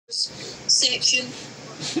section.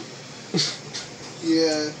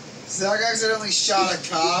 Yeah. Zach accidentally shot a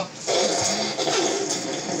cop.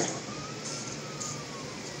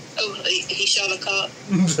 Oh, he shot a cop.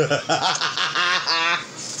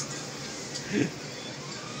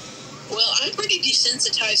 Well, I'm pretty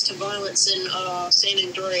desensitized to violence in San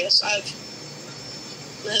Andreas.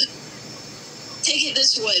 Take it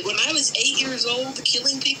this way. When I was 8 years old,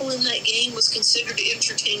 killing people in that game was considered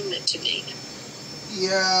entertainment to me.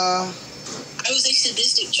 Yeah. I was a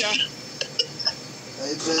sadistic child.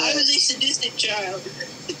 I was a sadistic child.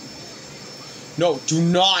 No, do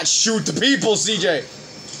not shoot the people, CJ.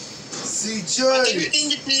 CJ. My favorite thing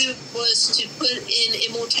to do was to put in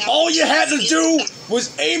immortality. All you had to do was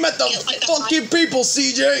aim at the fucking people,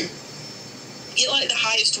 CJ. Get like the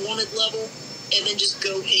highest wanted level, and then just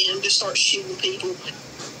go ham, just start shooting people.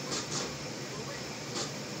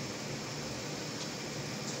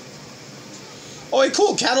 Oh, wait,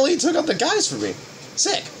 cool. Catalina took out the guys for me.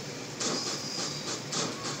 Sick.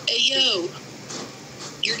 Hey, yo.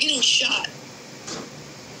 You're getting shot.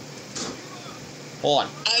 Hold on.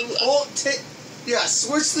 Yeah,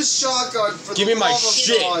 switch the shotgun for Give the me my love of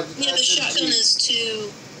shit. God. Yeah, the shotgun is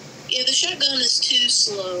too... Yeah, the shotgun is too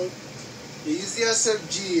slow. Use the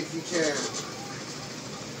SMG if you can.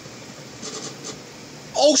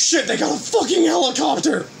 Oh, shit, they got a fucking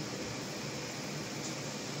helicopter.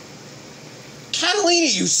 Catalina,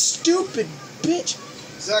 you stupid bitch.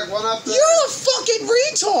 Zach, one up there. You're a fucking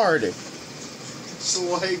retard. It's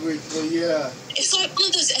language, but yeah. It's like one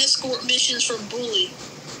of those escort missions from Bully.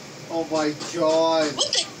 Oh my god.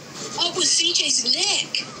 What the... What was CJ's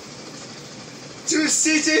neck? Dude,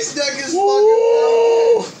 CJ's neck is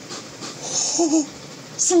Whoa. fucking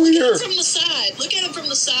So Look at weird. him from the side. Look at him from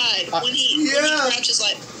the side. When he crouches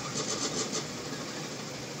like...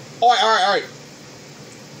 Alright.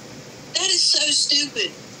 That is so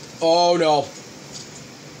stupid. Oh, no.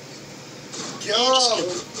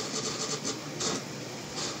 Go.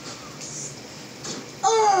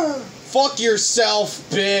 Fuck yourself,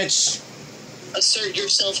 bitch. Assert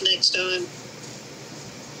yourself next time.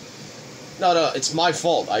 No, it's my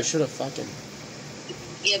fault. I should have fucking...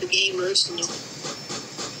 Yeah, the game roasting you.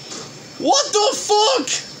 What the fuck?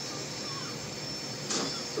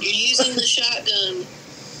 You're using the shotgun.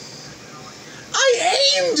 I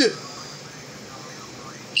aimed!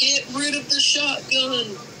 Get rid of the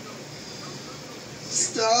shotgun.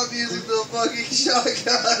 Stop using the fucking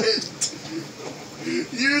shotgun.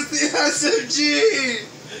 Use the SMG.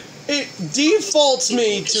 It defaults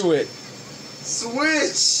me to it.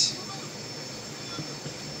 Switch.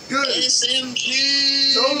 Good.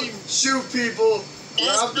 SMG. Don't shoot people.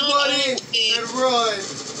 Grab the money and run.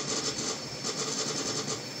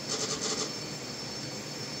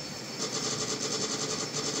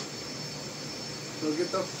 Go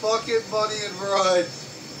get the fucking money and run.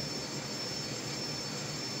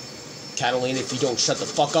 Catalina, if you don't shut the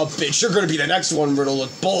fuck up, bitch, you're gonna be the next one riddled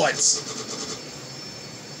with bullets.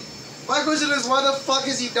 My question is, why the fuck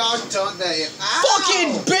has he not done that yet? Ow!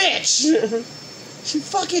 Fucking bitch! She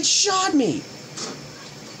fucking shot me.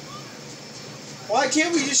 Why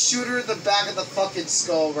can't we just shoot her in the back of the fucking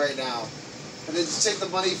skull right now? And then just take the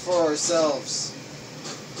money for ourselves?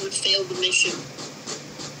 We failed the mission.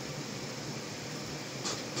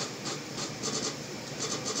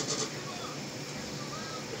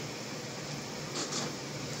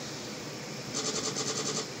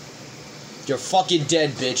 You're fucking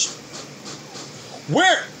dead, bitch.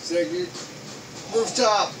 Where? Second.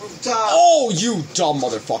 Rooftop. Oh, you dumb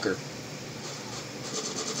motherfucker.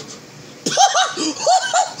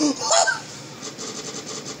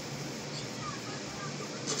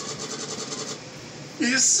 He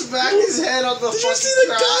just smacked his head on the Did fucking you see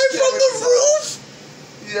the guy from the roof?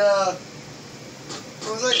 Yeah.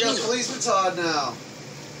 Looks like a police baton now.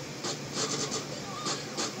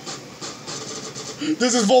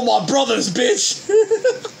 This is for my brothers, bitch.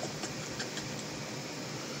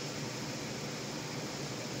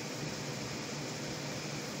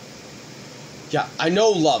 Yeah, I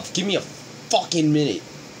know, love. Give me a fucking minute.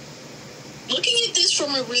 Looking at this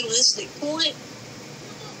from a realistic point,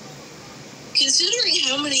 considering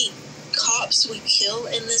how many cops we kill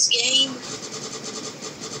in this game,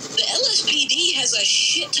 the LSPD has a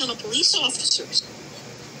shit ton of police officers.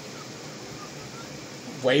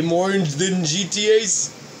 Way more than GTA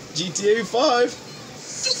 5.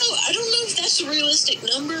 I don't know if that's a realistic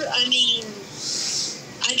number. I mean,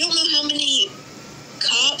 I don't know how many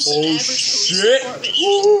cops an average police department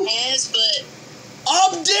even has, but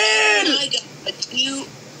I'm dead! oh my God,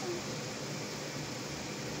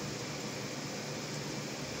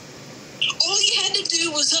 all you had to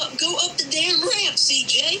do was go up the damn ramp,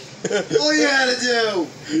 CJ. All you had to do.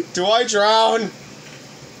 Do I drown?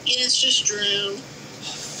 Yes, just drown.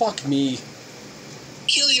 Fuck me.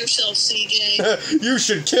 Kill yourself, CJ. You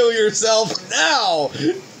should kill yourself now.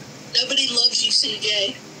 Nobody loves you,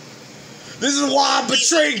 CJ. This is why I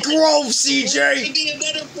betrayed Grove, It CJ. would be a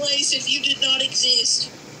better place if you did not exist.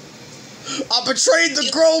 I betrayed the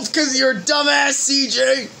Grove because you're a dumbass,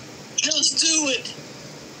 CJ. Just do it.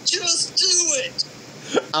 Just do it.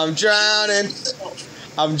 I'm drowning.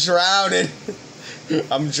 I'm drowning.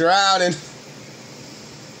 I'm drowning.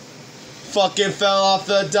 Fucking fell off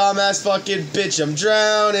the dumbass fucking bitch. I'm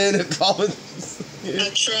drowning.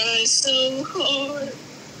 I tried so hard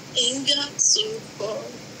and got so far.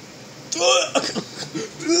 But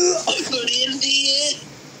in the end,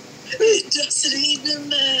 it doesn't even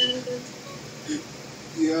matter.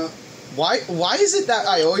 Yeah. Why is it that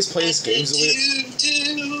I always play this game?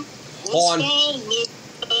 On.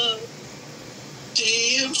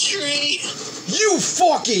 Damn train. You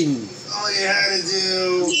fucking. All you had to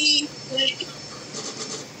do.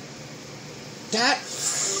 That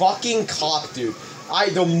fucking cop, dude.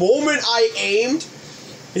 The moment I aimed,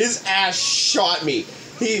 his ass shot me.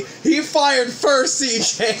 He fired first,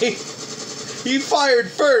 CJ. He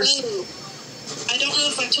fired first. Oh, I don't know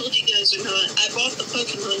if I told you guys or not. I bought the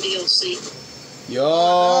Pokemon DLC.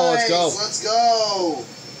 Yo, nice. let's go. Let's go.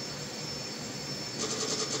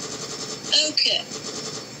 Okay.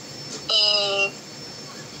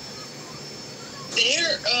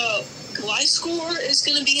 Their Gliscor is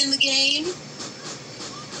going to be in the game.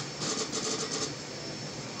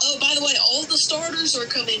 Oh, by the way, all the starters are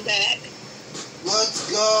coming back. Let's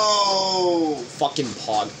go. Fucking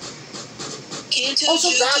pog. Kanto, Oh, so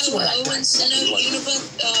that's Johto, what I Owen, got. Sinnoh, Unova,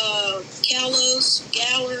 Kalos,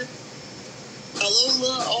 Galar,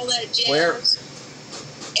 Alola, all that jazz. Where?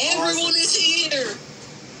 Everyone is here.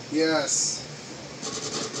 Yes.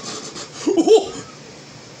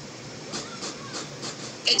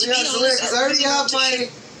 And to Yeah, be Celia, honest, because I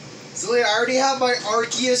already have my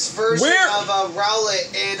Arceus version Where? of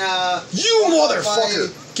Rowlet and You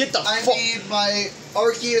motherfucker! Get the I fuck. need my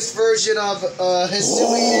Arceus version of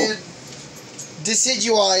Hisuian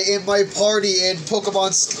Decidueye in my party in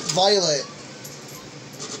Pokemon Violet.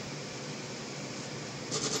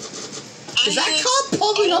 Is that cop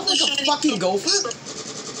pumping up like a fucking gopher?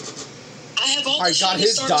 I have all Alright, the got shiny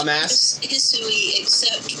his starters dumbass. for Hisui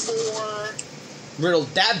except for Riddle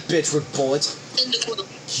that bitch with bullets. Cyndaquil.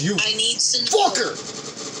 You I need Cyndaquil. fucker!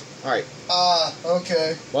 Alright.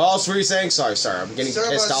 Okay. What else were you saying? Sorry. I'm getting Sorry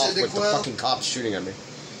pissed about off with the Cyndaquil. fucking cops shooting at me.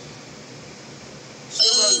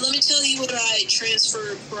 Let me tell you what I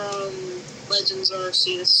transferred from Legends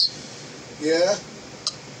Arceus. Yeah?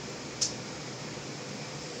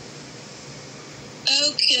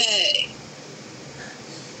 Okay.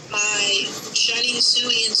 My shiny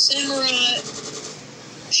Hisuian Samurai,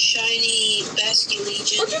 shiny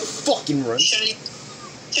Basculegion, Don't you fucking run. shiny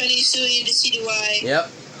Hisuian Decidueye,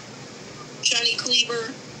 Yep. shiny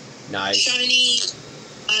Cleaver, Nice. shiny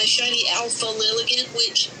Alpha Lilligant,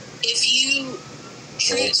 which if you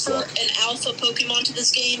transfer fuck. an Alpha Pokemon to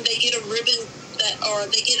this game, they get a ribbon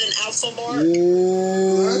they get an Alpha mark.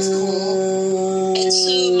 Ooh. That's cool. And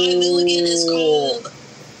so my Lilligant is called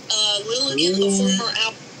Lilligant the former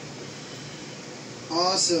Alpha.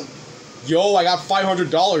 Awesome. Yo, I got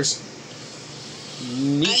 $500. I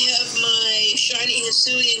Neat. have my shiny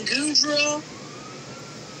Hisuian Goodra,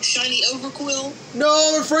 shiny Overquill.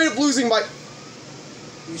 No, I'm afraid of losing my.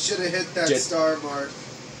 You should have hit that Jet. star mark.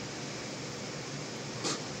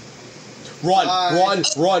 Run. Bye.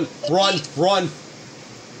 Run.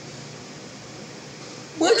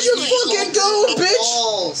 Where'd you fucking go, bitch?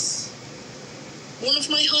 Balls. One of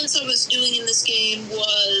my hunts I was doing in this game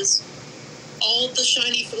was all the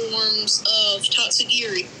shiny forms of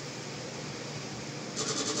Tatsugiri.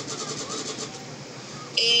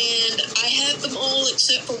 And I have them all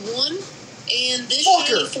except for one. And this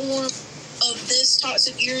shiny form of this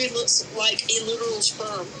Tatsugiri looks like a literal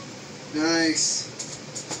sperm. Nice.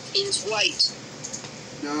 It is white.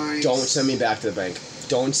 Nice. Don't send me back to the bank.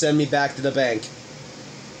 Don't send me back to the bank.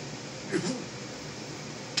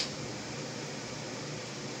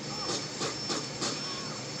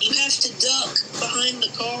 You have to duck behind the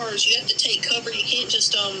cars. You have to take cover. You can't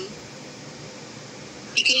just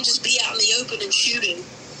be out in the open and shooting,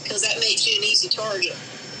 because that makes you an easy target.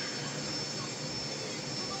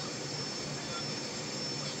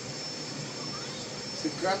 So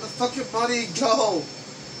grab the fucking money and go.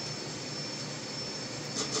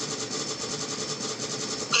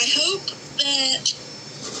 I hope that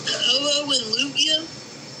Ho-Oh and Lugia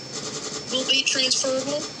will be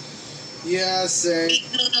transferable. Yeah, same.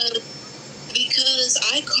 Because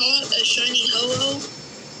because I caught a shiny Ho-Oh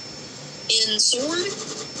in Sword,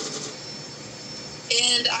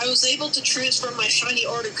 and I was able to transfer my shiny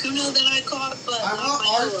Articuno that I caught, but I not want my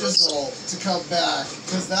Ho-Ohs. Arctazol to come back,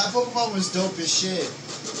 because that Pokemon was dope as shit.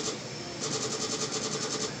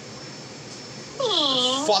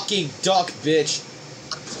 Aww. Fucking duck, bitch.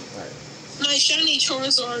 My shiny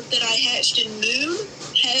Charizard that I hatched in Moon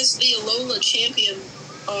has the Alola Champion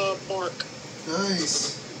mark.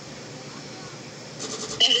 Nice.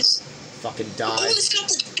 That is... Fucking Oh, die. it's got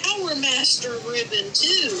the Power Master ribbon,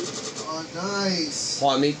 too. Oh, nice.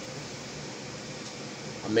 Hold on me.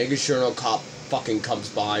 I'm making sure no cop fucking comes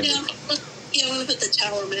by me. Yeah, I'm gonna put the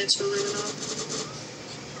Tower Master ribbon on.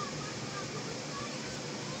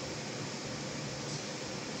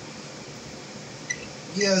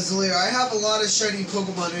 Yeah, Zaleer, I have a lot of shiny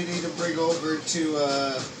Pokemon I need to bring over to,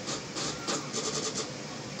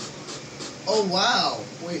 Oh, wow.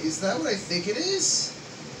 Wait, is that what I think it is?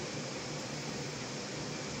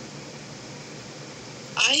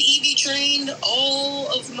 I EV trained all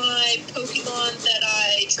of my Pokemon that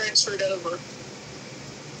I transferred over.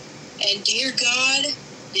 And dear God,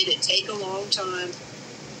 did it take a long time.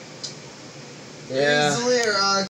 Yeah. Hey, Zaleer,